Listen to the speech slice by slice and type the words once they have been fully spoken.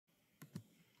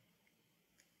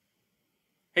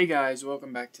Hey guys,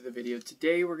 welcome back to the video.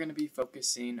 Today we're going to be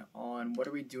focusing on what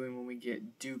are we doing when we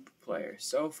get dupe players.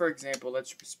 So for example,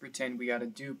 let's just pretend we got a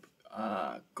dupe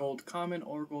gold common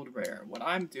or gold rare. What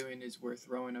I'm doing is we're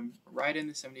throwing them right in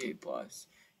the 78 plus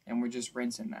and we're just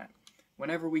rinsing that.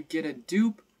 Whenever we get a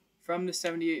dupe from the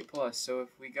 78 plus, so if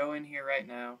we go in here right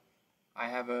now, I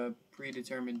have a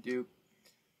predetermined dupe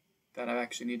that I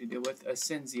actually need to deal with, a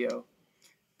Senzio.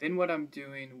 Then what I'm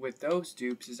doing with those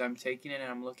dupes is I'm taking it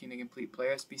and I'm looking to complete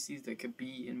player SBCs that could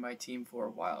be in my team for a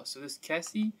while. So this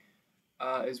Kessie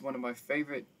is one of my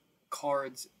favorite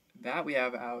cards that we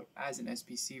have out as an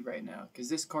SBC right now, because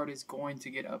this card is going to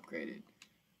get upgraded.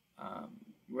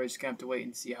 We're just going to have to wait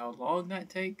and see how long that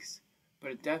takes,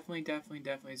 but it definitely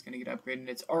is going to get upgraded, and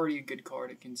it's already a good card.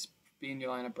 It can be in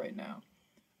your lineup right now.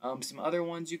 Some other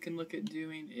ones you can look at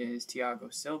doing is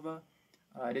Thiago Silva.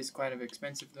 It is quite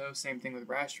expensive though. Same thing with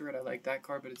Rashford. I like that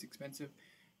card, but it's expensive.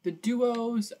 The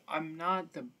duos, I'm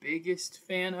not the biggest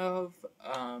fan of,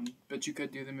 but you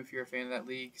could do them if you're a fan of that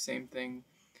league. Same thing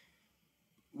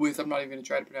with, I'm not even going to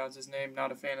try to pronounce his name,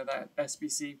 not a fan of that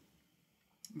SBC.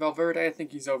 Valverde, I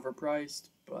think he's overpriced,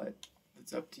 but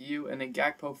it's up to you. And then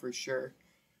Gakpo for sure.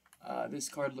 This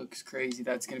card looks crazy.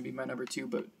 That's going to be my number 2,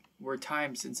 but we're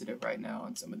time sensitive right now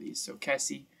on some of these. So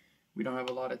Kessie. We don't have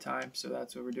a lot of time, so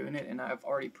that's why we're doing it. And I've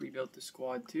already pre-built the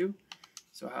squad too.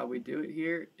 So how we do it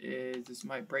here is, this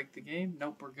might break the game.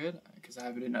 Nope, we're good, because I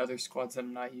have it in other squads that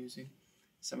I'm not using.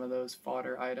 Some of those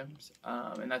fodder items.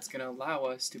 And that's going to allow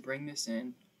us to bring this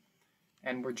in.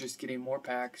 And we're just getting more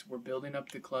packs. We're building up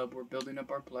the club. We're building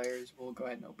up our players. We'll go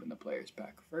ahead and open the players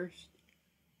pack first.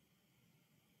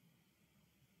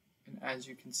 And as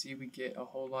you can see, we get a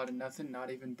whole lot of nothing.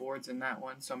 Not even boards in that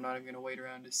one. So I'm not even going to wait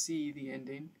around to see the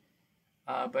ending.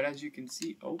 But as you can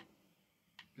see, oh,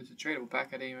 there's a tradable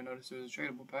pack. I didn't even notice there was a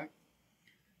tradable pack.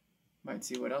 Might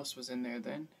see what else was in there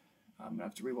then. I'm going to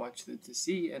have to rewatch it to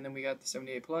see. And then we got the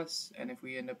 78 plus. And if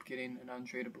we end up getting an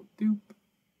untradable dupe,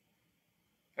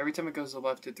 every time it goes to the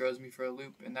left, it throws me for a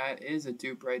loop. And that is a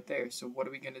dupe right there. So what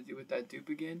are we going to do with that dupe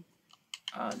again?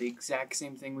 The exact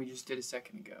same thing we just did a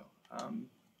second ago.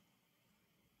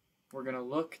 We're going to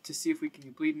look to see if we can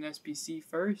complete an SBC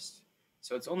first.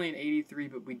 So it's only an 83,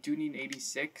 but we do need an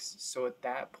 86. So at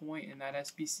that point in that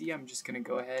SBC, I'm just going to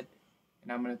go ahead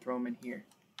and I'm going to throw them in here.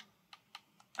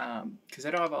 Because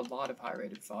I don't have a lot of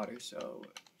high-rated fodder, so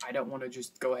I don't want to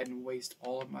just go ahead and waste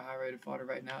all of my high-rated fodder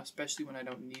right now, especially when I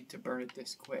don't need to burn it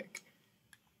this quick.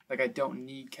 Like, I don't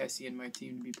need Kessie in my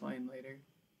team to be playing later.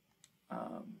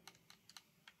 Oh,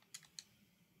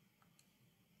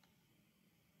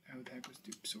 the heck was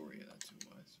Dupsoria? That's who it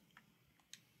was.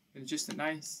 It's just a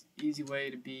nice, easy way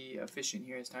to be efficient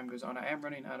here as time goes on. I am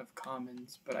running out of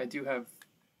commons, but I do have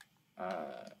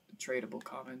tradable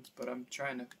commons, but I'm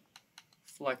trying to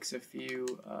flex a few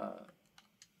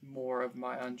more of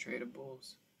my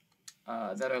untradables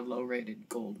that are low-rated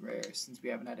gold rares, since we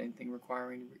haven't had anything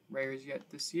requiring rares yet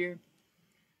this year.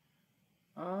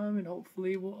 And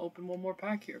hopefully we'll open one more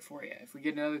pack here for you. If we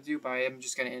get another dupe, I am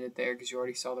just going to end it there, because you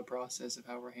already saw the process of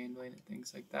how we're handling it,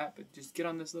 things like that. But just get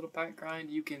on this little pack grind.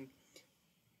 You can...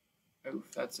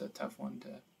 Oof, that's a tough one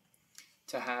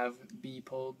to have be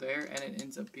pulled there, and it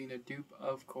ends up being a dupe,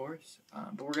 of course.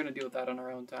 But we're going to deal with that on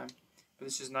our own time. But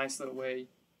this is a nice little way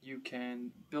you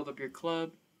can build up your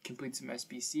club, complete some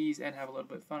SBCs, and have a little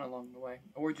bit of fun along the way.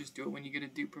 Or just do it when you get a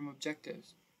dupe from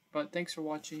objectives. But thanks for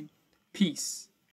watching. Peace.